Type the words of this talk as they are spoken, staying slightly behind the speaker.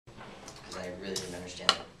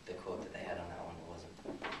understand the quote that they had on that one. It wasn't.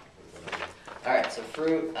 All right, so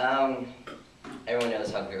fruit. Everyone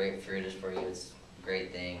knows how great fruit is for you. It's a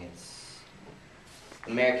great thing.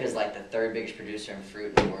 America's like the third biggest producer in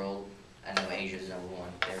fruit in the world. I know Asia's number one.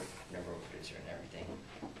 They're number one producer in everything.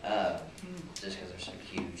 Just because they're so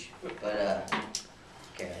huge. But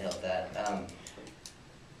can't help that.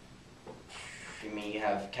 I mean, you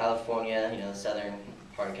have California. You know, the southern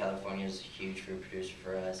part of California is a huge fruit producer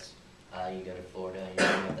for us. You go to Florida, you're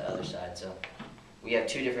on the other side. So we have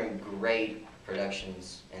two different great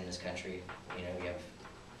productions in this country. You know, we have,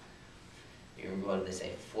 what do they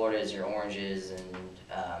say? Florida is your oranges and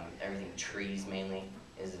everything, trees mainly,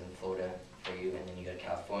 is in Florida for you. And then you go to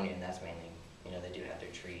California, and that's mainly, you know, they do have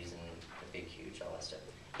their trees and the big, huge, all that stuff.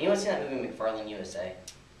 Anyone seen that movie, McFarland, USA?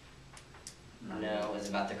 No, it was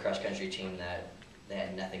about the cross-country team that they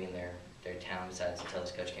had nothing in their town besides until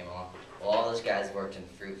this coach came along. Well, all those guys worked in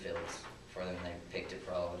fruit fields for them, and they picked it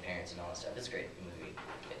for all the parents and all that stuff. It's a great movie.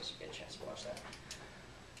 Get a chance to watch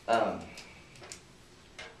that.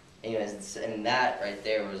 Anyways, and that right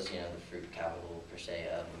there was, you know, the fruit capital, per se,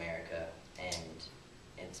 of America. And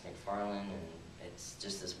it's McFarland, and it's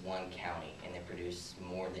just this one county, and they produce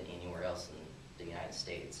more than anywhere else in the United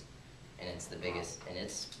States. And it's the biggest, and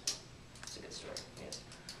it's a good story, yes.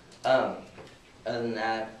 Other than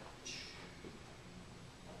that,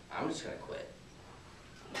 I'm just going to quit.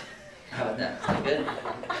 How about that? Is that good?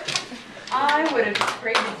 I would have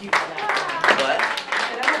traded you for that. What?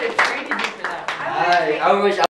 I would have traded you for that. I wish